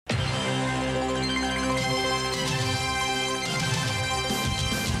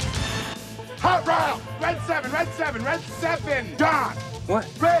Hot route! Red 7, red 7, red 7! Don! What?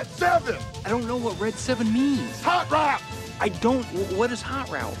 Red 7! I don't know what Red 7 means. Hot route! I don't. What is hot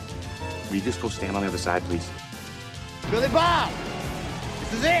route? Will you just go stand on the other side, please? Billy Bob!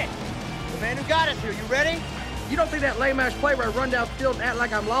 This is it! The man who got us here, you ready? You don't think that lame-ass play where I run down the field and act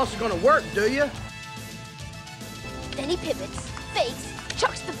like I'm lost is gonna work, do you? Then he pivots, fakes,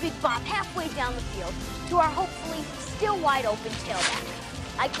 chucks the big Bob halfway down the field to our hopefully still wide-open tailback.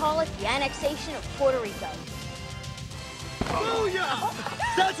 I call it the annexation of Puerto Rico. Booyah!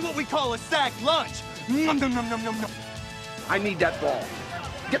 That's what we call a sack lunch! Nom, nom, nom, nom, nom, nom. I need that ball.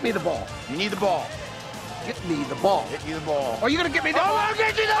 Get me the ball. You need the ball. Get me the ball. Get you the ball. Are you gonna get me the ball? I'll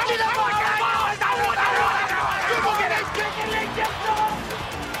get you the ball!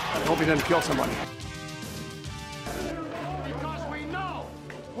 I hope he doesn't kill somebody. Because we know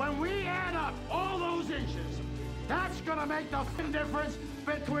when we add up all those inches, that's gonna make the difference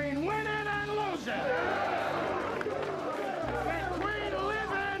between winning and losing. Between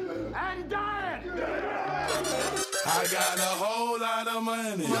living and dying. I got a whole lot of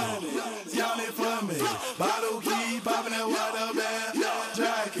money. Y'all it for me. Bottle keep popping that water bag.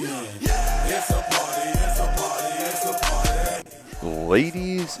 Jacking. It's a party, it's a party, it's a party.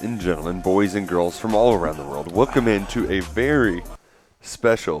 Ladies and gentlemen, boys and girls from all around the world, welcome into a very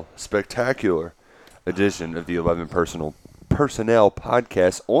special, spectacular edition of the 11 Personnel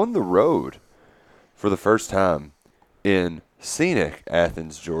Podcast on the road for the first time in scenic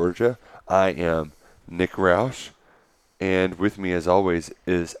Athens, Georgia. I am Nick Roush, and with me, as always,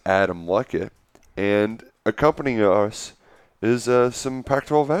 is Adam Luckett, and accompanying us is some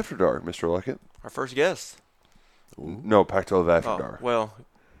Pac-12 After Dark, Mr. Luckett. Our first guest. No, Pac-12 After Dark. Well,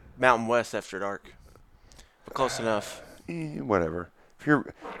 Mountain West After Dark. But close enough. Whatever. If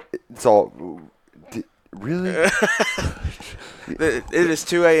you're, it's all. Really? It is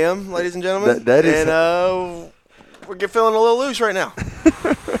 2 a.m., ladies and gentlemen. That is. And we're feeling a little loose right now.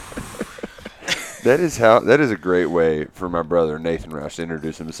 That is a great way for my brother Nathan Roush to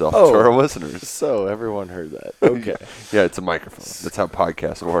introduce himself to our listeners. So everyone heard that. Okay. Yeah, it's a microphone. That's how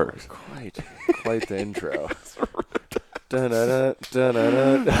podcast works. Quite the intro. Dun-dun-dun,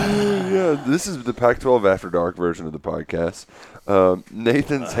 dun-dun-dun. Yeah, this is the Pac-12 After Dark version of the podcast.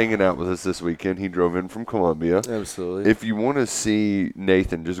 Nathan's hanging out with us this weekend. He drove in from Columbia. Absolutely. If you want to see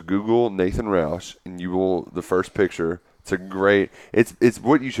Nathan, just Google Nathan Roush, and you will, the first picture, it's a great, it's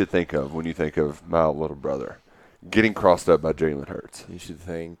what you should think of when you think of my little brother getting crossed up by Jalen Hurts. You should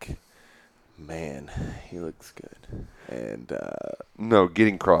think, man, he looks good. And no,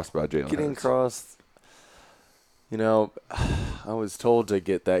 getting crossed by Jalen Hurts. Getting crossed. You know, I was told to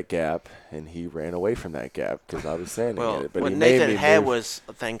get that gap, and he ran away from that gap because I was standing in it. But what he Nathan made me had move. was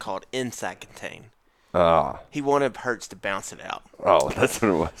a thing called inside contain. He wanted Hurts to bounce it out. Oh, that's what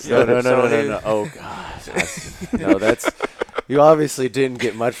it was. No. Oh, God. No, that's – you obviously didn't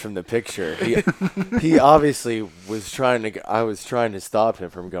get much from the picture. He obviously was trying to – I was trying to stop him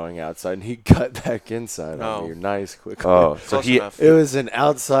from going outside, and he cut back inside on me nice quickly. Oh, so it was an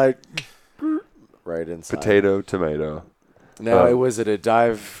outside – right inside. Potato, tomato. Now, was it a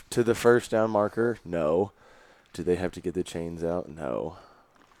dive to the first down marker? No. Did they have to get the chains out? No.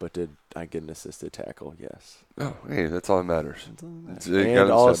 But did I get an assisted tackle? Yes. Oh, hey, that's all that matters. And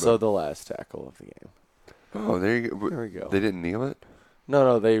also the last tackle of the game. Oh, there you go. There we go. They didn't kneel it?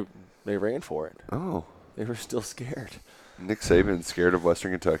 No, they ran for it. Oh. They were still scared. Nick Saban's scared of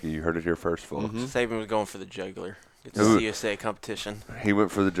Western Kentucky. You heard it here first, folks. Mm-hmm. Saban was going for the jugular. It's a CSA competition. He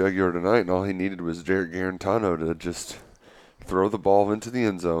went for the jugular tonight, and all he needed was Jarrett Garantano to just throw the ball into the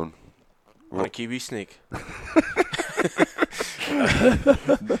end zone. On a QB sneak.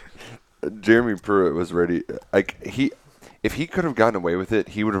 Jeremy Pruitt was ready. If he could have gotten away with it,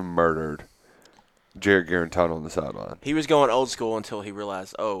 he would have murdered Jarrett Garantano on the sideline. He was going old school until he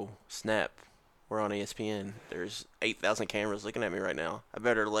realized, oh, snap. We're on ESPN. There's 8,000 cameras looking at me right now. I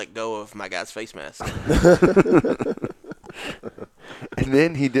better let go of my guy's face mask. And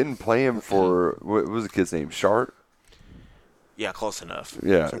then he didn't play him for, what was the kid's name, Shart? Yeah, close enough.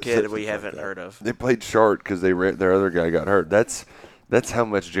 Yeah. Some kid we haven't heard of. They played Shart because their other guy got hurt. That's how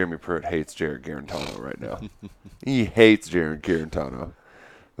much Jeremy Pruitt hates Jarrett Garantano right now. He hates Jarrett Garantano.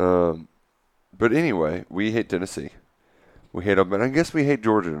 But anyway, we hate Tennessee. We hate them, and I guess we hate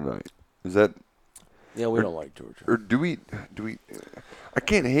Georgia tonight. Is that... Yeah, we don't like Georgia. Or do we? I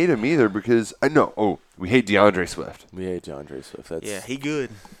can't hate him either because I know. Oh, we hate DeAndre Swift. We hate DeAndre Swift. He good.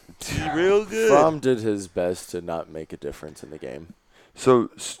 He real good. Fromm did his best to not make a difference in the game. So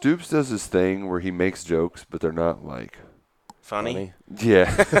Stoops does his thing where he makes jokes, but they're not like Funny. Yeah.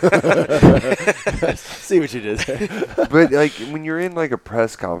 See what you did there. But like when you're in like a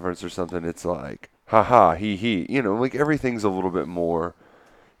press conference or something, it's like, haha, he. You know, like everything's a little bit more.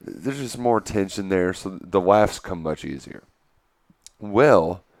 There's just more tension there, so the laughs come much easier.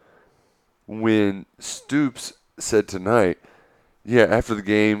 Well, when Stoops said tonight, yeah, after the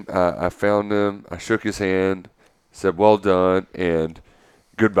game, I found him, I shook his hand, said, well done, and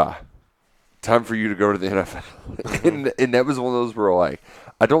goodbye. Time for you to go to the NFL. and that was one of those where, like,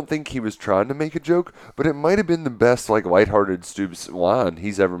 I don't think he was trying to make a joke, but it might have been the best, like, lighthearted Stoops line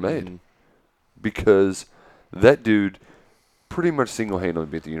he's ever made. Mm-hmm. Because that dude pretty much single-handedly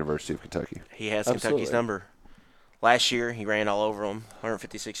beat the University of Kentucky. He has Kentucky's number. Last year, he ran all over them,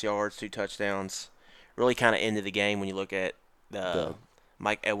 156 yards, 2 touchdowns. Really kind of ended the game when you look at the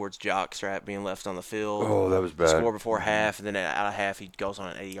Mike Edwards jock strap being left on the field. Oh, that was bad. Score before half, and then out of half, he goes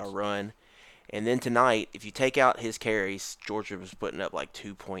on an 80-yard run. And then tonight, if you take out his carries, Georgia was putting up like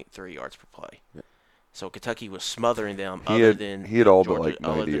 2.3 yards per play. Yep. So Kentucky was smothering them. He had all but like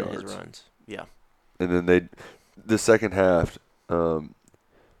 90 yards. His runs. Yeah. And then the second half. But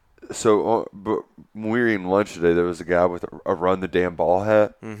when we were eating lunch today, there was a guy with a run the damn ball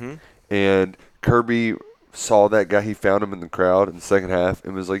hat, and Kirby saw that guy. He found him in the crowd in the second half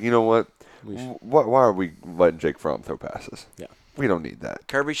and was like, you know what? Why are we letting Jake Fromm throw passes? Yeah. We don't need that.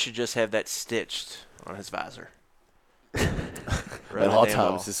 Kirby should just have that stitched on his visor. At all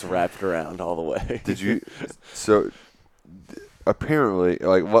times, just wrapped around all the way. Did you? So apparently,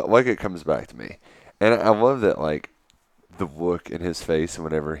 like it comes back to me, and I love that, like the look in his face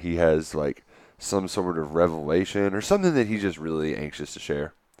whenever he has like some sort of revelation or something that he's just really anxious to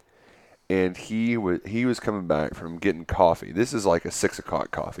share. And he was coming back from getting coffee. This is like a 6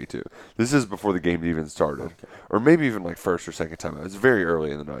 o'clock coffee too. This is before the game even started, or maybe even like first or second time. It was very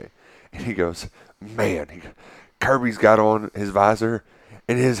early in the night, and he goes, "Man, Kirby's got on his visor,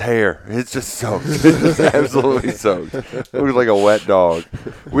 and his hair, it's just soaked. It's absolutely soaked. It looks like a wet dog."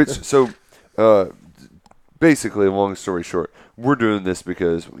 Basically, long story short, we're doing this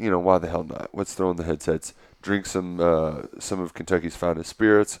because why the hell not? Let's throw in the headsets. Drink some of Kentucky's finest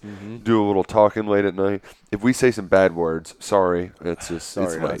spirits. Do a little talking late at night. If we say some bad words, sorry. It's just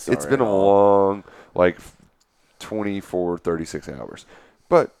it's late. It's been a long 24, 36 hours.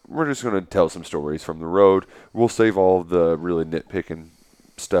 But we're just going to tell some stories from the road. We'll save all of the really nitpicking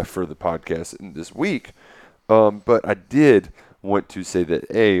stuff for the podcast this week. But I did want to say that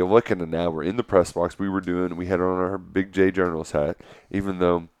looking at now we're in the press box. We had on our Big J journalist hat, even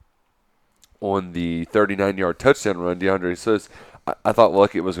though on the 39-yard touchdown run, DeAndre says, I thought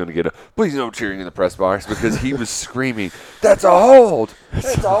Luckett was going to get a please no cheering in the press box because he was screaming, "That's a hold!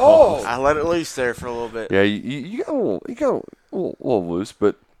 That's a hold!" I let it loose there for a little bit. Yeah, you got a little loose,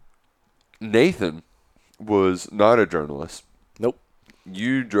 but Nathan was not a journalist. Nope.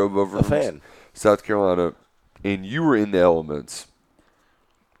 You drove over from South Carolina, and you were in the elements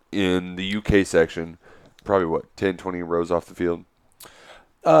in the UK section, probably 10, 20 rows off the field?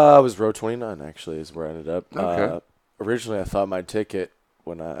 I was row 29, actually, is where I ended up. Okay. Originally, I thought my ticket,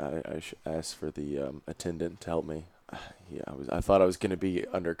 when I asked for the attendant to help me, I thought I was going to be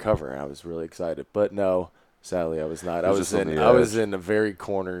undercover. I was really excited. But no, sadly, I was not. I was in a very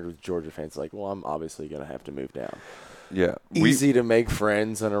corner with Georgia fans. Like, well, I'm obviously going to have to move down. Yeah. Easy to make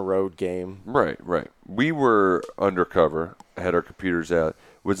friends in a road game. Right. We were undercover, had our computers out.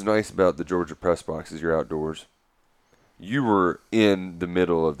 What's nice about the Georgia press box is you're outdoors. You were in the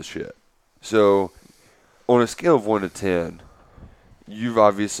middle of the shit. So, on a scale of 1 to 10, you've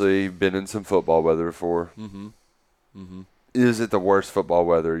obviously been in some football weather before. Mm-hmm. Is it the worst football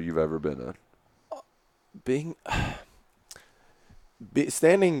weather you've ever been in? Being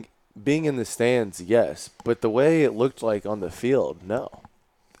in the stands, yes. But the way it looked like on the field, no.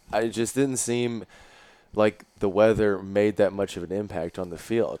 It just didn't seem like the weather made that much of an impact on the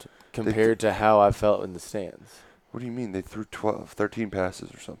field compared to how I felt in the stands. What do you mean? They threw 13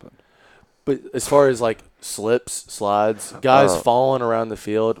 passes or something. But as far as like slips, slides, guys falling around the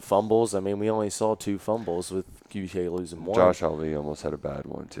field, fumbles, I mean, we only saw 2 fumbles with QK losing 1. Josh Ali almost had a bad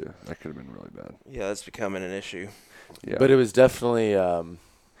one, too. That could have been really bad. Yeah, that's becoming an issue. Yeah. But it was definitely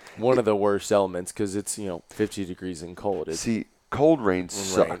one of the worst elements because it's, 50 degrees and cold. See, cold rain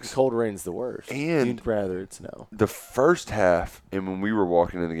sucks. Cold rain's the worst. And you'd rather it snow. The first half, and when we were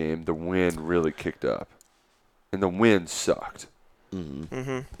walking in the game, the wind really kicked up. And the wind sucked.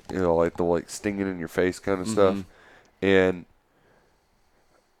 Mm-hmm. Like the stinging in your face kind of stuff. And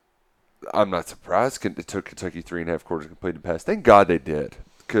I'm not surprised it took Kentucky 3.5 quarters to complete the pass. Thank God they did,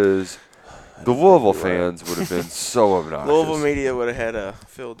 because The Louisville fans would have been so obnoxious. Louisville media would have had a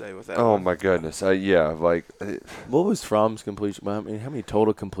field day with that. Oh one. my goodness! Yeah, like What was Fromm's completion? I mean, how many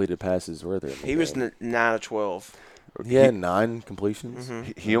total completed passes were there? In the He was game? 9 of 12. He had 9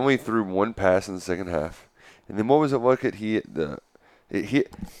 completions. he only threw one pass in the second half, and then what was it like? He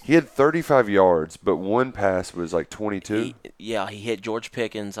had 35 yards, but one pass was like 22. He hit George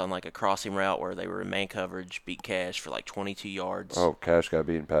Pickens on like a crossing route where they were in man coverage, beat Cash for like 22 yards. Oh, Cash got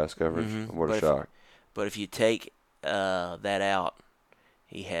beat in pass coverage. What a shock! But if you take that out,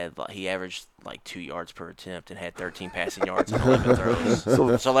 he averaged like 2 yards per attempt and had 13 passing yards and 11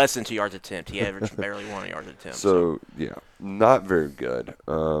 throws. So less than 2 yards attempt. He averaged barely 1 yard attempt. So yeah, not very good.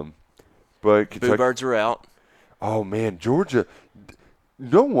 But Kentucky, Bluebirds are out. Oh man, Georgia.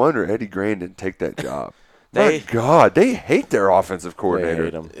 No wonder Eddie Gran didn't take that job. My God, they hate their offensive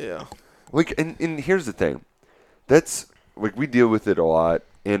coordinator. They hate him. Yeah. Like, and here's the thing. That's like we deal with it a lot,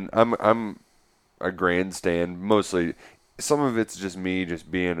 and I'm a grandstand mostly. Some of it's just me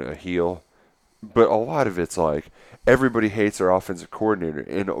just being a heel, but a lot of it's like everybody hates their offensive coordinator,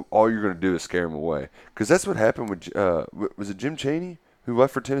 and all you're going to do is scare them away. Because that's what happened with was it Jim Chaney who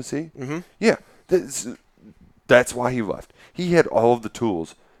left for Tennessee? Mm-hmm. Yeah, that's why he left. He had all of the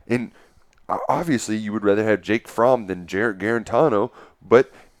tools, and obviously you would rather have Jake Fromm than Jarrett Garantano,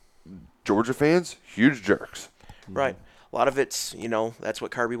 but Georgia fans, huge jerks. Right. A lot of it's, that's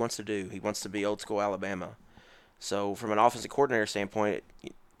what Kirby wants to do. He wants to be old school Alabama. So from an offensive coordinator standpoint,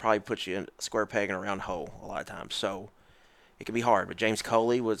 it probably puts you in a square peg in a round hole a lot of times. So it can be hard. But James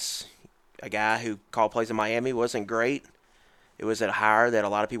Coley was a guy who called plays in Miami, wasn't great. It was at a hire that a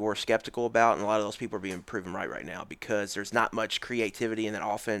lot of people were skeptical about, and a lot of those people are being proven right now because there's not much creativity in that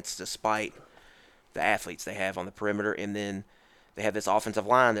offense despite the athletes they have on the perimeter. And then they have this offensive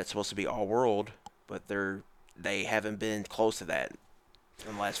line that's supposed to be all-world, but they haven't been close to that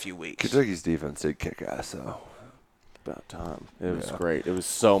in the last few weeks. Kentucky's defense did kick ass, though. About time. It was great. It was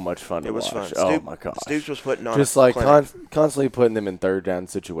so much fun to watch. It was fun. Oh, my gosh. Stoops was putting on just like constantly putting them in third down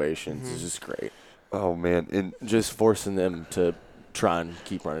situations is just great. Oh, man. And just forcing them to try and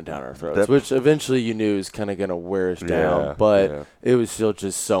keep running down our throats, which eventually you knew is kind of going to wear us down, but it was still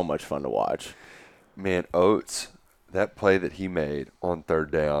just so much fun to watch. Man, Oates, that play that he made on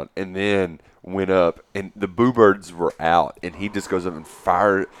third down and then went up, and the Bluebirds were out, and he just goes up and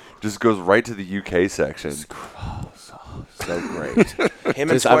just goes right to the UK section. So great.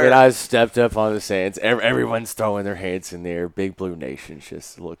 I I stepped up on the stands. Everyone's throwing their hands in there. Big Blue Nation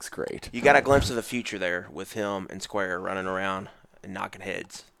just looks great. You got a glimpse of the future there with him and Square running around and knocking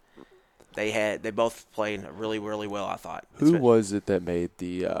heads. They both played really, really well, I thought. Who was it that made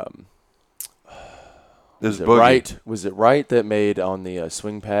the was it Wright? Was it Wright that made on the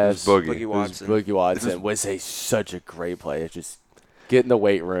swing pass? Boogie Watson. Boogie Watson was such a great play. It just get in the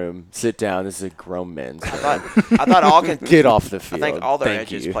weight room, sit down. This is a grown man's game. I thought all can get off the field. I think all their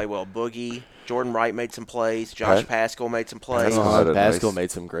edges play well. Boogie, Jordan Wright made some plays. Josh Paschal made some plays. Paschal made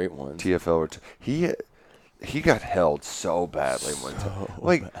some great ones. TFL. He got held so badly one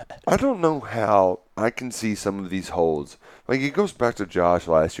time. I don't know how I can see some of these holds. Like, it goes back to Josh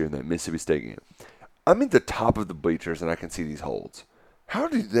last year in that Mississippi State game. I'm at the top of the bleachers, and I can see these holds. How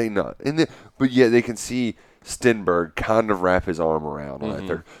do they not? But yet they can see Stenberg kind of wrap his arm around on that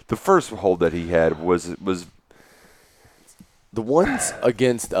third. The first hold that he had was the ones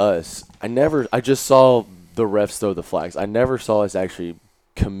against us. I just saw the refs throw the flags. I never saw us actually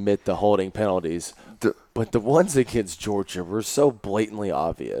commit the holding penalties. But the ones against Georgia were so blatantly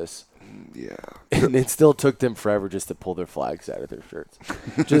obvious. Yeah. And it still took them forever just to pull their flags out of their shirts.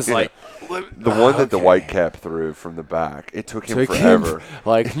 Just like the one that the Whitecap threw from the back. It took him forever.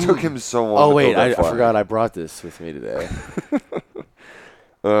 It took him so long. Oh, wait, I forgot I brought this with me today.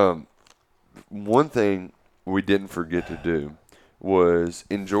 One thing we didn't forget to do was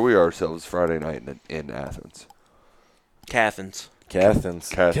enjoy ourselves Friday night in Athens. Cathens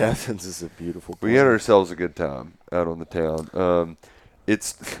is a beautiful place. We had ourselves a good time out on the town.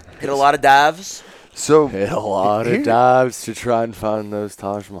 Hit a lot of dives. So hit a lot of dives to try and find those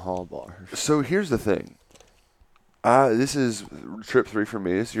Taj Mahal bars. So here's the thing. This is trip 3 for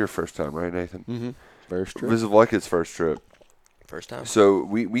me. This is your first time, right, Nathan? Mm-hmm. First trip. This is Luckett's first trip. First time. So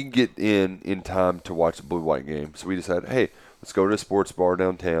we get in time to watch the blue-white game. So we decided, hey, let's go to a sports bar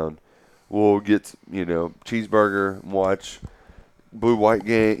downtown. We'll get, cheeseburger and watch blue-white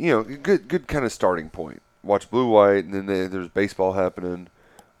game. Good kind of starting point. Watch blue-white, and then there's baseball happening,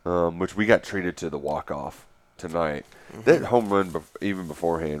 which we got treated to the walk-off tonight. Mm-hmm. That home run, even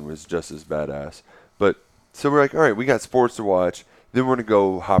beforehand, was just as badass. But so we're like, all right, we got sports to watch. Then we're going to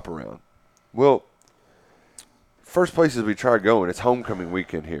go hop around. Well, first places we tried going, it's homecoming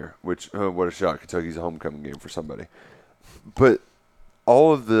weekend here, which, what a shock. Kentucky's a homecoming game for somebody. But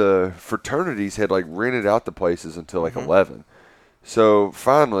all of the fraternities had, like, rented out the places until, like, 11. So,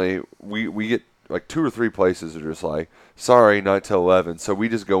 finally, we get, like, 2 or 3 places that are just like, sorry, not till 11. So, we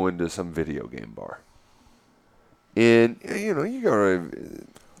just go into some video game bar. And, you know, you got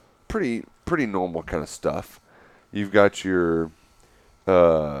pretty normal kind of stuff. You've got your,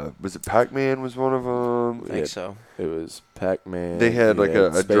 was it Pac-Man was one of them? I think so. It was Pac-Man. They had like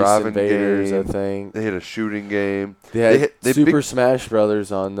a driving Invaders, game. I think. They had a shooting game. They had Super big, Smash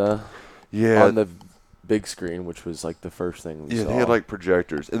Brothers on the big screen, which was like the first thing we saw. Yeah, they had like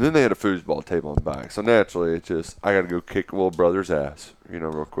projectors. And then they had a foosball table in the back. So naturally, it's just, I got to go kick little brother's ass, you know,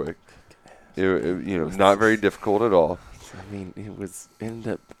 real quick. It not very difficult at all. I mean, it was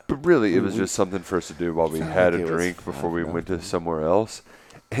ended up. But really, it was just something for us to do while we had a drink before we went to somewhere else.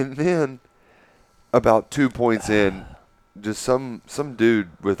 And then, about 2 points in, just some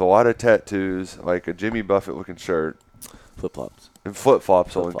dude with a lot of tattoos, like a Jimmy Buffett-looking shirt. Flip-flops. And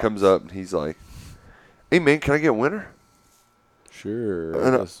flip-flops on, comes up and he's like, hey, man, can I get winter? Sure,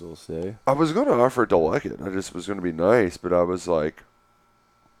 and I guess we'll say. I was going to offer it to Luckett. I just was going to be nice, but I was like,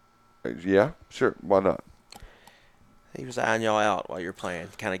 yeah, sure, why not? He was eyeing y'all out while you're playing,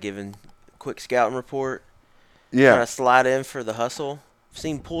 kind of giving a quick scouting report. Yeah. Trying to slide in for the hustle. I've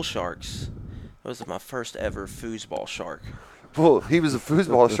seen pool sharks. That was my first ever foosball shark. Well, he was a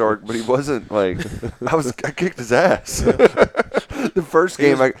foosball shark, but he wasn't like I kicked his ass. The first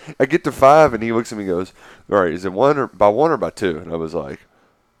game, I get to 5, and he looks at me and goes, all right, is it one or by 2? And I was like,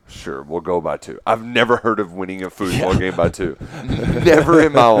 sure, we'll go by 2. I've never heard of winning a foosball game by 2. Never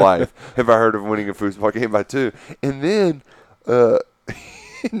in my life have I heard of winning a foosball game by 2. And then, so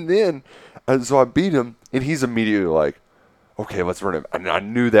I beat him, and he's immediately like, okay, let's run it. And I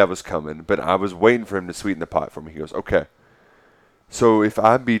knew that was coming, but I was waiting for him to sweeten the pot for me. He goes, okay, so if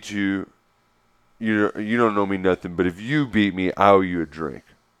I beat you, you don't know me nothing, but if you beat me, I owe you a drink.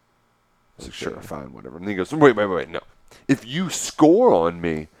 I said, sure, fine, whatever. And he goes, wait, no. If you score on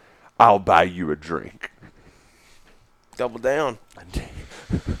me, I'll buy you a drink. Double down.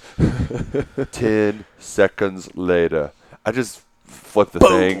 10 seconds later, I just flipped the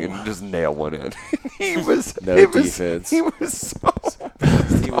thing and just nailed one in. He was defense. He was so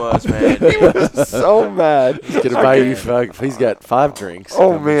he was, man. He was so mad. He's gonna buy you. He's got 5 drinks.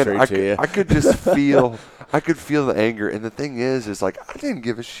 Oh man, I could just feel. I could feel the anger, and the thing is like I didn't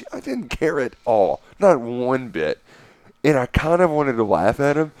give a shit. I didn't care at all, not one bit. And I kind of wanted to laugh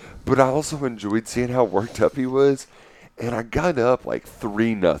at him, but I also enjoyed seeing how worked up he was. And I got up like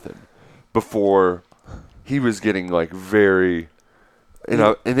 3-0 before he was getting like very.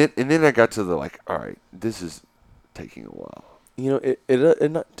 And then I got to the like, all right, this is taking a while. You know, it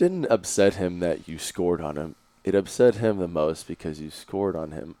didn't upset him that you scored on him. It upset him the most because you scored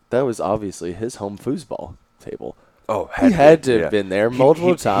on him. That was obviously his home foosball table. Oh, he had to have been there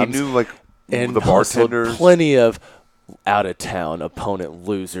multiple times. He knew like and the bartenders. Plenty of out of town opponent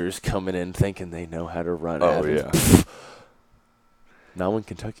losers coming in thinking they know how to run. Oh yeah. Now when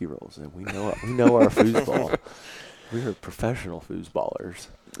Kentucky rolls in, we know our foosball. We are professional foosballers.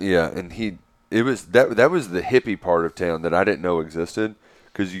 Yeah, and that was the hippie part of town that I didn't know existed,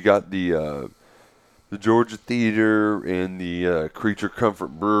 because you got the Georgia Theater and the Creature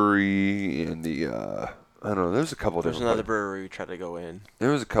Comfort Brewery and the I don't know. There's a couple. There's another brewery we tried to go in.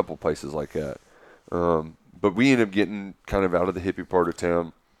 There was a couple places like that, but we ended up getting kind of out of the hippie part of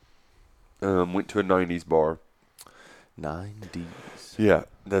town. Went to a 90s bar. 90s. Yeah,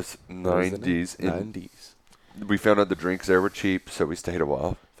 that's 90s. 90s. We found out the drinks there were cheap, so we stayed a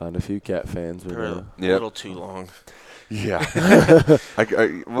while. Found a few Cat fans. They were a little too long. Yeah.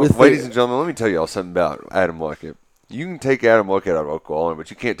 Ladies and gentlemen, let me tell y'all something about Adam Luckett. You can take Adam Luckett out of Oklahoma, but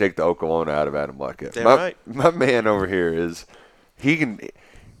you can't take the Oklahoma out of Adam Luckett. Damn right. My man over here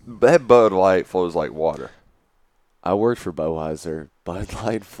that Bud Light flows like water. I worked for Budweiser. Bud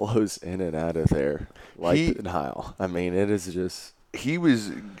Light flows in and out of there like the Nile. I mean, it is just... He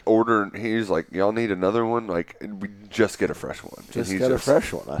was ordering. He was like, "Y'all need another one? Like, we just get a fresh one." A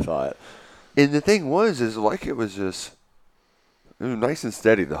fresh one. I thought. And the thing was like it was nice and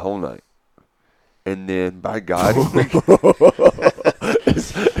steady the whole night. And then, by God,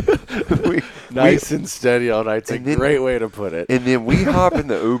 nice and steady all night. It's a great way to put it. And then we hop in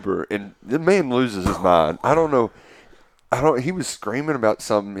the Uber, and the man loses his mind. I don't know. He was screaming about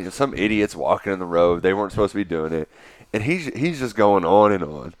some idiots walking in the road. They weren't supposed to be doing it. And he's just going on and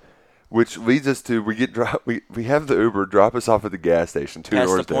on, which leads us to we have the Uber drop us off at the gas station 2 Past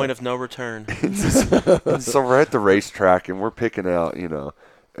doors the point of no return. And so we're at the racetrack and we're picking out,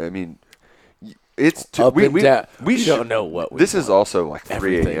 I mean, It's up and down. We don't know what. This is also like 3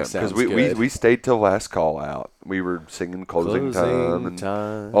 Everything a.m. because sounds we good. stayed till last call out. We were singing closing time and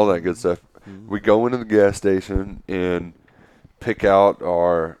all that good stuff. We go into the gas station and pick out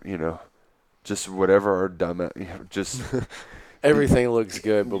our, just whatever our dumb, just everything looks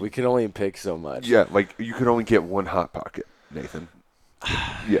good, but we can only pick so much. Yeah, like you could only get one Hot Pocket, Nathan.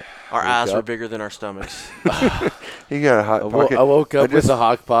 Yeah. Our eyes were bigger than our stomachs. He got a Hot Pocket. I woke up with a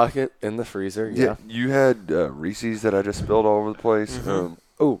Hot Pocket in the freezer. Yeah. You had Reese's that I just spilled all over the place.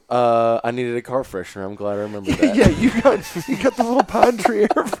 I needed a car freshener. I'm glad I remember that. Yeah, you got the little Pine Tree air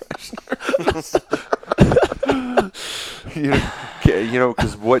freshener.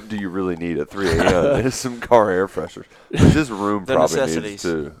 Because what do you really need at 3 a.m.? Is some car air fresheners. Which this room probably needs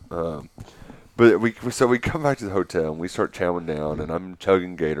too. But we come back to the hotel and we start chowing down, and I'm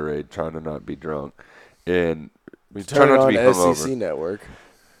chugging Gatorade, trying to not be drunk, and we turn not on to be hungover. SEC Network,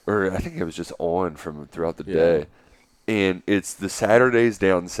 or I think it was just on from throughout the day, and it's the Saturdays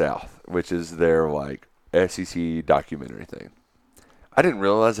Down South, which is their like SEC documentary thing. I didn't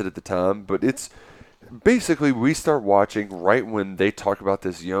realize it at the time, but it's basically we start watching right when they talk about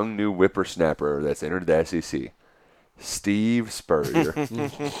this young new whippersnapper that's entered the SEC, Steve Spurrier.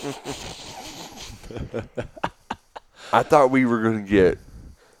 I thought we were going to get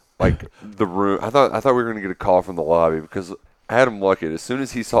like the room. I thought we were going to get a call from the lobby because Adam Luckett, as soon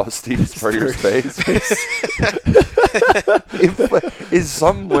as he saw Steve Spurrier's face,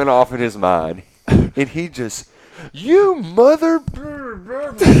 something went off in his mind, and he just, "You mother,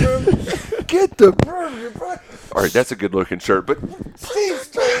 get the." All right, that's a good looking shirt, but Steve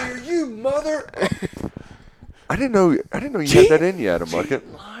Spurrier, you mother. I didn't know you had that in you, Adam Luckett.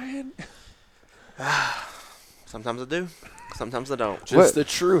 Sometimes I do. Sometimes I don't. Just the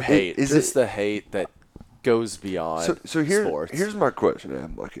true hate. Is the hate that goes beyond sports. Here's my question,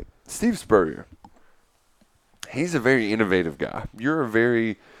 Adam Luckett. Steve Spurrier, he's a very innovative guy. You're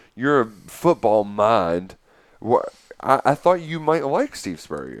a football mind. I thought you might like Steve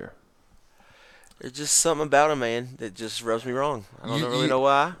Spurrier. There's just something about him, man, that just rubs me wrong. I don't really know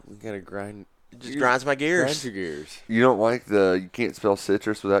why. You gotta grind. It just grinds my gears. Grind your gears. You don't like you can't spell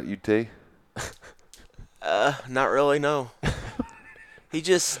citrus without UT? Not really, no. He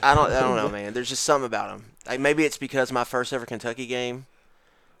just, I don't know, man. There's just something about him. Like maybe it's because my first ever Kentucky game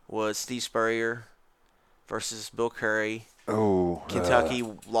was Steve Spurrier versus Bill Curry. Oh. Kentucky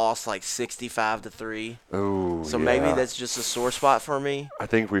lost like 65-3. Oh. So maybe that's just a sore spot for me. I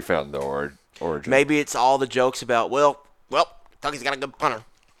think we found the origin. Maybe it's all the jokes about well, Kentucky's got a good punter.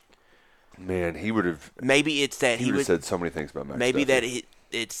 Man, he would have. Maybe it's that he would have said so many things about Max. Maybe Duffy.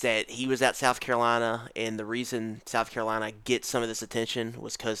 it's that he was at South Carolina, and the reason South Carolina gets some of this attention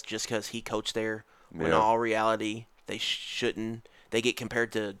was because he coached there. When in all reality, they shouldn't. They get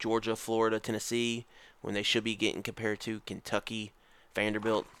compared to Georgia, Florida, Tennessee, when they should be getting compared to Kentucky,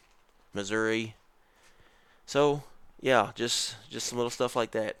 Vanderbilt, Missouri. So yeah, just some little stuff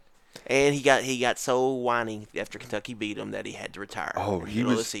like that. And he got so whiny after Kentucky beat him that he had to retire. Oh, in the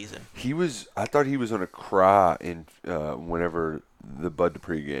middle of the season. I thought he was gonna cry in whenever the Bud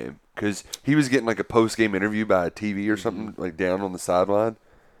Dupree game because he was getting like a post game interview by a TV or something like down on the sideline,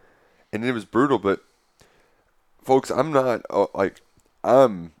 and it was brutal. But folks, I'm not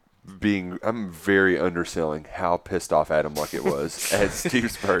I'm very underselling how pissed off Adam Luckett was at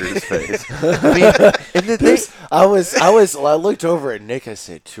Steve Spurrier's face. I mean, and the thing, I looked over at Nick. I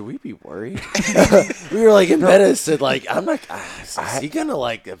said, "Should we be worried?" We were like in bed. I said, "Like I'm like, is he gonna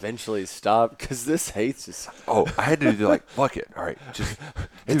like eventually stop? Because this hate's just." Oh, I had to do like Luckett. All right, just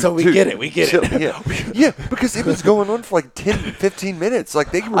until we get it. We get it. Yeah, because it was going on for like 10, 15 minutes.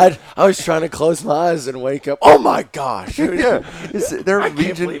 Like they were. I was trying to close my eyes and wake up. Oh my gosh! Yeah, they're I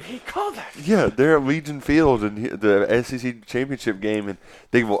can't believe he called that. Yeah, they're at Legion Field in the SEC championship game, and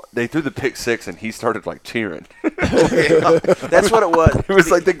they threw the pick six, and he started like cheering. That's what it was. It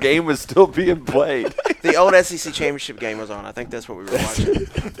was like the game was still being played. The old SEC championship game was on. I think that's what we were watching.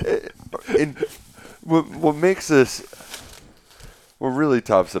 And what makes this, what really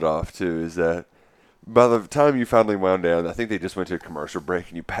tops it off too, is that by the time you finally wound down, I think they just went to a commercial break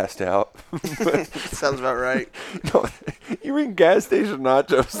and you passed out. Sounds about right. No, you were eating gas station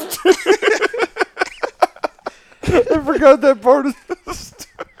nachos. I forgot that part of the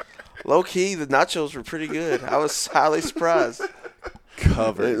story. Low key, the nachos were pretty good. I was highly surprised.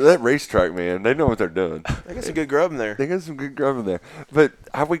 Covered. That racetrack, man, they know what they're doing. They got some good grub in there. They got some good grub in there. But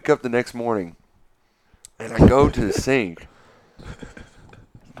I wake up the next morning and I go to the sink.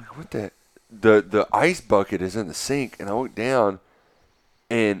 Like, what the ice bucket is in the sink, and I look down,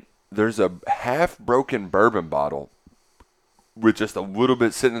 and there's a half-broken bourbon bottle with just a little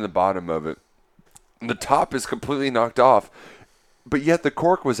bit sitting in the bottom of it. The top is completely knocked off, but yet the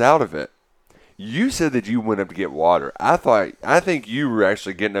cork was out of it. You said that you went up to get water. I think you were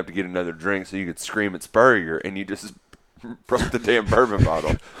actually getting up to get another drink so you could scream at Spurrier, and you just broke the damn bourbon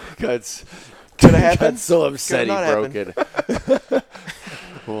bottle. Could have happened. Got so upset he Could've broke not it.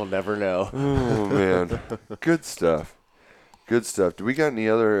 We'll never know. Oh man, good stuff. Good stuff. Do we got any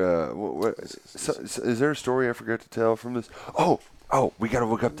other? Is there a story I forgot to tell from this? Oh, we got to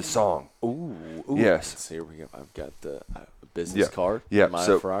look up the song. Ooh. Yes. Let's see, here we go. I've got the business card. Yeah.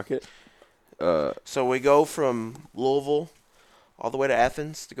 So Rocket. So we go from Louisville all the way to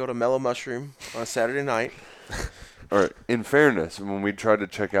Athens to go to Mellow Mushroom on a Saturday night. All right. In fairness, when we tried to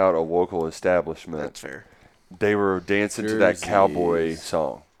check out a local establishment, That's fair. they were dancing to that cowboy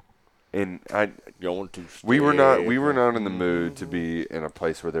song, and we were not in the mood to be in a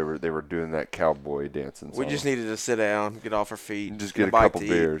place where they were doing that cowboy dancing song. We just needed to sit down, get off our feet, just get a bite couple to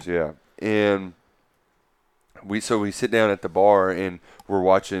beers, yeah. And we sit down at the bar and we're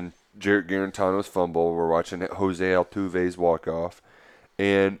watching Jarrett Garantano's fumble. We're watching Jose Altuve's walk off,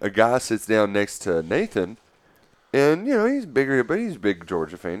 and a guy sits down next to Nathan. And, he's bigger, but he's a big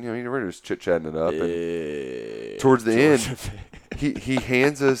Georgia fan. We're just chit-chatting it up. And towards the end, he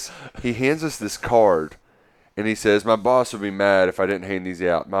hands us this card, and he says, "My boss would be mad if I didn't hand these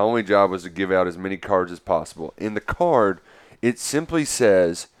out. My only job was to give out as many cards as possible." In the card, it simply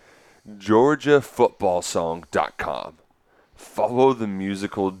says, GeorgiaFootballSong.com. Follow the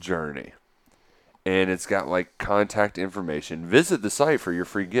musical journey. And it's got, contact information. Visit the site for your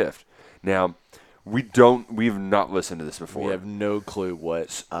free gift. Now, we've not listened to this before. We have no clue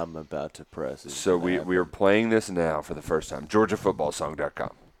what I'm about to press. So we are playing this now for the first time. GeorgiaFootballSong.com.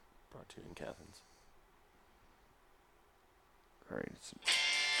 Brought to you in Catherine's. All right.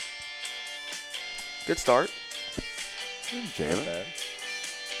 Good start. Janet.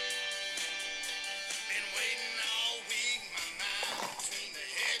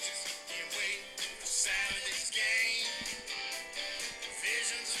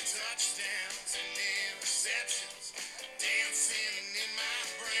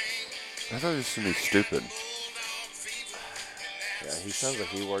 I thought this was going to be stupid. Yeah, he sounds like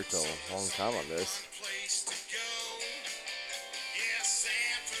he worked a long time on this.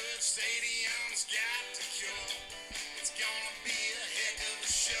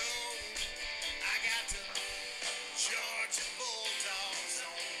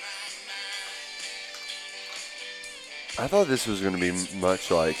 I thought this was going to be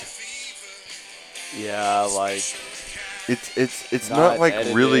much like... Yeah, like... It's not like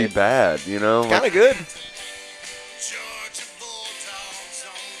edited. Really bad, Kind of like, good.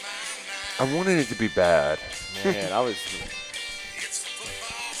 I wanted it to be bad. Man, I was.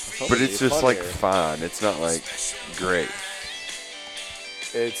 But it's just like fine. It's not like great.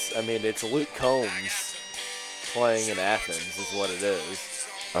 It's Luke Combs playing in Athens is what it is.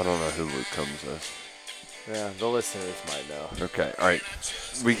 I don't know who Luke Combs is. Yeah, the listeners might know. Okay, all right.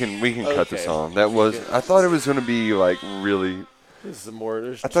 We can cut the song. That was. I thought it was going to be like really. This is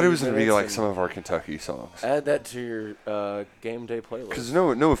more. I thought it was going to be like some of our Kentucky songs. Add that to your game day playlist. Because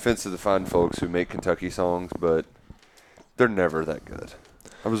no offense to the fine folks who make Kentucky songs, but they're never that good.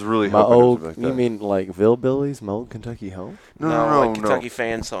 I was really hoping it would be like that. You mean like Villbillies, my old Kentucky home? No, like Kentucky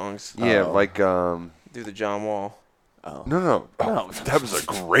fan songs. Yeah, like do the John Wall. Oh. No. Oh, that was a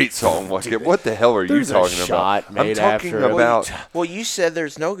great song. What the hell are you talking about? I'm talking about. Well, you said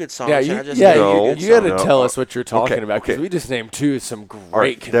there's no good songs. Yeah, you got to tell us what you're talking about because we just named some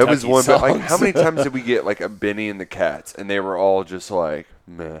great Kentucky that was one. songs. But like, how many times did we get like a Benny and the Cats, and they were all just like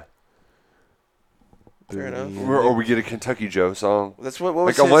meh. Fair enough. Or we get a Kentucky Joe song. That's what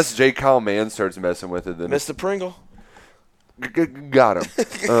was unless J. Kyle Mann starts messing with it, then Mr. Pringle. Got him.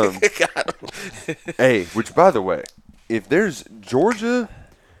 Got him. Hey, which by the way. If there's Georgia,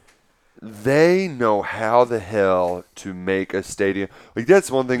 they know how the hell to make a stadium. Like that's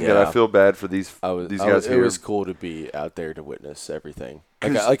one thing that I feel bad for these guys here. It was cool to be out there to witness everything.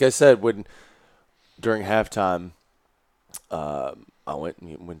 Like I said, during halftime, I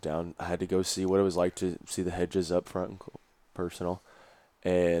went down. I had to go see what it was like to see the hedges up front and personal,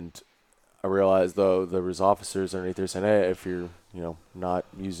 and I realized though there was officers underneath there saying, "Hey, if you're not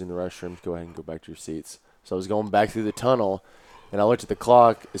using the restrooms, go ahead and go back to your seats." So I was going back through the tunnel, and I looked at the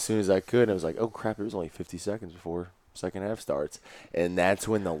clock as soon as I could, and I was like, oh, crap, it was only 50 seconds before second half starts. And that's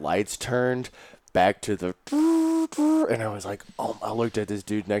when the lights turned back to the – and I was like, oh, I looked at this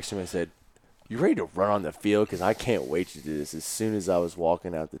dude next to me and said, you ready to run on the field? Because I can't wait to do this as soon as I was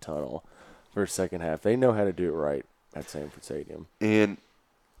walking out the tunnel for second half. They know how to do it right at Sanford Stadium. And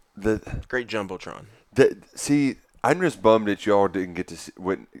the – great Jumbotron. See, I'm just bummed that y'all didn't get to see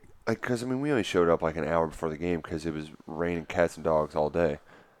because I mean, we only showed up like an hour before the game because it was raining cats and dogs all day.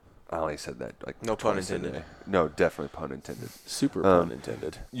 I only said that like No pun twice a intended. day. No, definitely pun intended. Super pun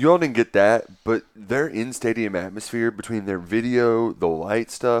intended. You all didn't get that, but their in-stadium atmosphere between their video, the light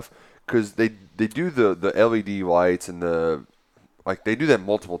stuff, because they do the LED lights and they do that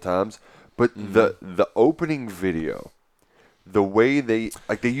multiple times. But the opening video, the way they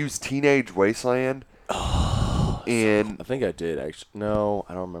use Teenage Wasteland, and I think I did actually. No,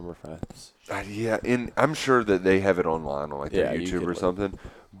 I don't remember if yeah, and I'm sure that they have it online on like their Yeah, you YouTube can or look. something.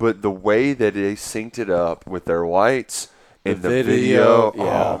 But the way that they synced it up with their lights and The the video, video,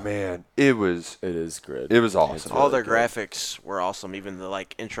 yeah. oh man, it was good. It was awesome. All their graphics were awesome. Even the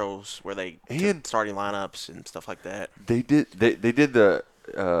like intros where they And- starting lineups and stuff like that. They did the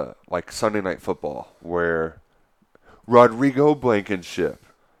like Sunday Night Football where Rodrigo Blankenship,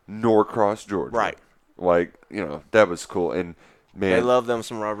 Norcross, Georgia. Right. Like, that was cool. And man, They love them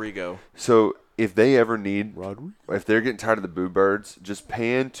some Rodrigo. so if they ever need, if they're getting tired of the Boo Birds, just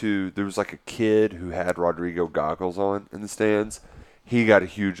pan to, there was like a kid who had Rodrigo goggles on in the stands. He got a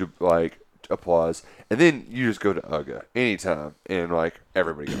huge applause. And then you just go to UGA anytime and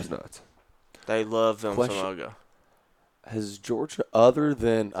everybody goes nuts. They love them Question. some Uga. Has Georgia, other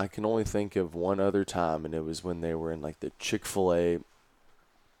than I can only think of one other time, and it was when they were in like the Chick-fil-A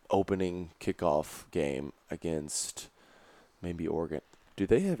opening kickoff game against maybe Oregon. Do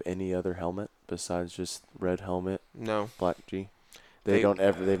they have any other helmet besides just red helmet? No. Black G. They've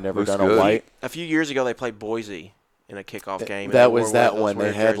never Looks done good. a white. A few years ago, they played Boise in a kickoff game. and That they was wore that those one. They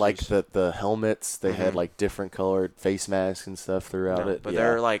red had like jerseys. the helmets. They had Mhm. like different colored face masks and stuff throughout No, it. but Yeah.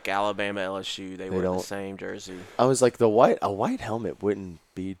 they're like Alabama, LSU. They wear the don't- same jersey. I was like a white helmet wouldn't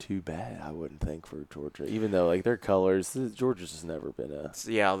be too bad. I wouldn't think for Georgia, even though like their colors. Georgia's just never been a.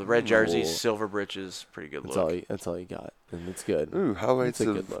 Yeah, the red jerseys, Cool. silver breeches, pretty good That's look. that's all you got, and it's good. Ooh, highlights It's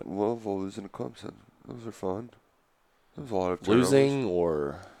a of good look. Louisville losing to Clemson. Those are fun. There was a lot of turnovers. Losing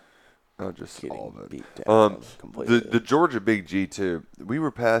or just getting all of it. beat down completely. The Georgia Big G too. We were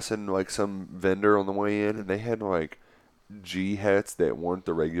passing some vendor on the way in, and they had G hats that weren't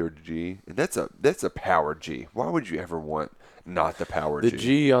the regular G, and that's a power G. Why would you ever want not the power the G?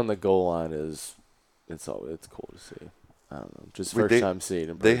 G on the goal line it's cool to see. I don't know, just Wait, first time seeing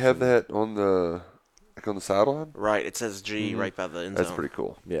it. They have that on the sideline. Right, it says G Mhm. right by the end That's zone. pretty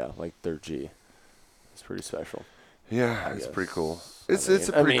cool. Yeah, like their G. It's pretty special. Yeah, I it's guess. pretty cool. I It's a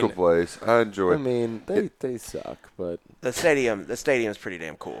mean- pretty cool place. I enjoy I it. mean, they suck, but The stadium's pretty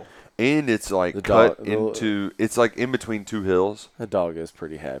damn cool. And it's The cut dog- into, it's in between two hills. the dog is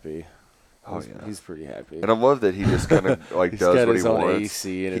pretty happy. Oh, yeah. He's pretty happy. And I love that he just kind of He's does got what his he own wants.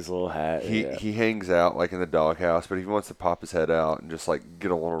 AC and his little hat. yeah. He hangs out in the doghouse, but if he wants to pop his head out and just get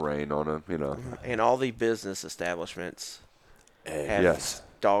a little rain on him, And all the business establishments have Yes.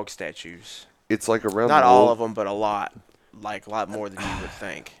 dog statues. It's around Not the all world. of them, but a lot. A lot more than you would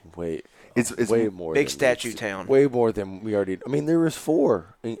think. Wait, It's way more. big than statue this. town. Way more than we already. I mean, there was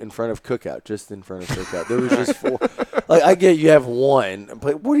 4 in front of Cookout, just in front of Cookout. There was just 4. I get you have 1,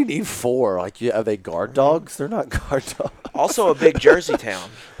 but what do you need 4? Are they guard dogs? They're not guard dogs. Also a big Jersey town.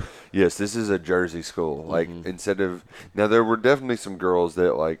 Yes, this is a Jersey school. Mm-hmm. Instead of now, there were definitely some girls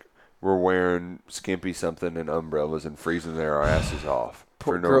that were wearing skimpy something and umbrellas and freezing their asses off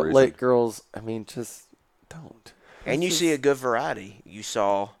for no reason. Late girls. I mean, just don't. And you It's see a just- good variety. You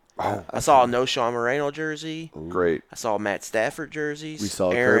saw Oh, I saw a No Sean Moreno jersey. great. I saw Matt Stafford jerseys. We saw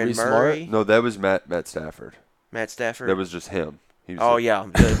Aaron Kirby Smart. Murray. No, that was Matt Stafford. Matt Stafford. That was just him. He was Oh yeah,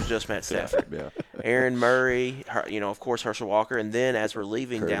 it was just Matt Stafford. yeah. Aaron Murray, of course Herschel Walker, and then as we're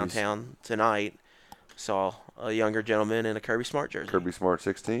leaving Kirby's. downtown tonight, saw a younger gentleman in a Kirby Smart jersey. Kirby Smart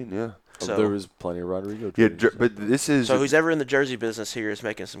 16. Yeah. So, There was plenty of Rodrigo. Yeah, jerseys. but this is so who's ever in the jersey business here is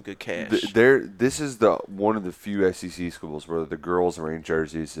making some good cash. This is the one of the few SEC schools where the girls wearing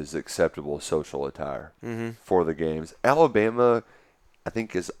jerseys is acceptable social attire for the games. Alabama, I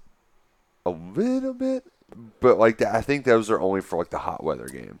think, is a little bit, but I think those are only for the hot weather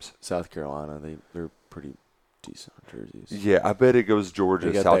games. South Carolina, they're pretty decent jerseys. Yeah, I bet it goes Georgia,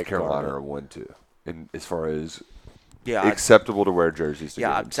 They got South that Carolina garment. are 1-2, and as far as yeah, acceptable to wear jerseys. To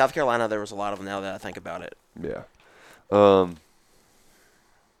games. South Carolina. There was a lot of them. Now that I think about it, Yeah.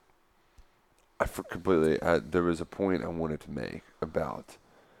 There was a point I wanted to make about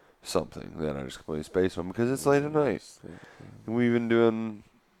something that I just completely spaced on because it's late at night. We've been doing.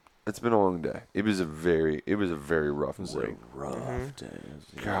 It's been a long day. It was a very rough It was morning. a rough day.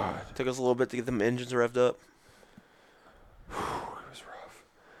 God, took us a little bit to get them engines revved up. it was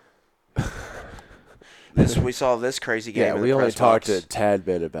rough. We saw this crazy game. Yeah, in we the only press talked box. a tad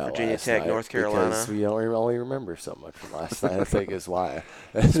bit about Virginia last Tech, night North Carolina. because we only remember so much from last night. I think is why.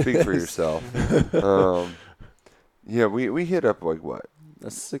 Speak for yourself. Yeah, we hit up like what?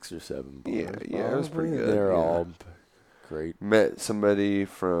 That's 6 or 7 bars. Yeah, it was pretty good. They're yeah. all great. Met somebody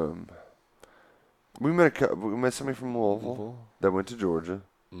from. We met somebody from Louisville that went to Georgia.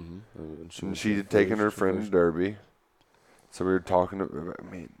 Mm-hmm. And she had taken her friend to Derby. So we were talking about,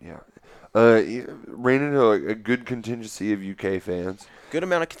 ran into a good contingency of UK fans. Good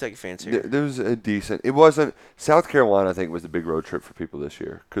amount of Kentucky fans here. There was a decent. It wasn't. South Carolina, I think, was the big road trip for people this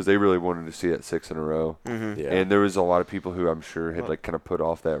year because they really wanted to see it 6 in a row. Mm-hmm. Yeah. And there was a lot of people who I'm sure had kind of put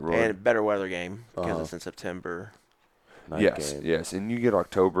off that run. And a better weather game because it's in September. Night game. Yes. And you get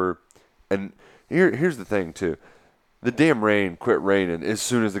October. And here's the thing, too. The damn rain quit raining as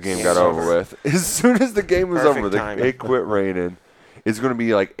soon as the game got over with. As soon as the game was over with, it quit raining. It's going to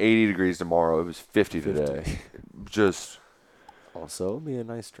be like 80 degrees tomorrow. It was 50 today. Just. Also, it'll be a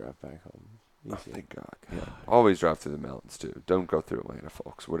nice drive back home. Oh, thank God. Yeah. Always drive through the mountains, too. Don't go through Atlanta,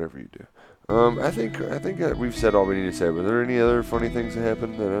 folks, whatever you do. I think we've said all we need to say. Were there any other funny things that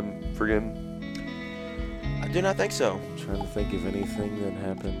happened that I'm forgetting? I do not think so. I'm trying to think of anything that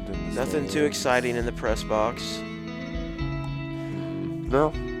happened. In the Nothing too exciting in the press box. No.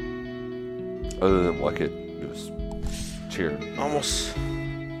 Other than Luckett just cheering. Almost.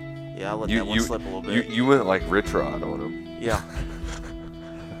 Yeah, I let that one slip a little bit. You went like Rich Rod on him. Yeah.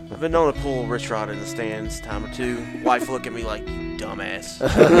 I've been known to pull Rich Rod in the stands a time or two. Wife look at me like, you dumbass.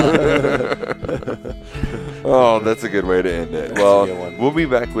 Oh, that's a good way to end it. Well, we'll be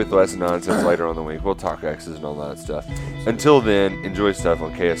back with less nonsense later on the week. We'll talk X's and all that stuff. Until then, enjoy stuff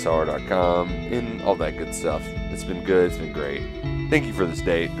on KSR.com and all that good stuff. It's been good. It's been great. Thank you for this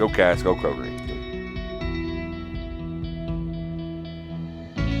date. Go Cats. Go Kroger.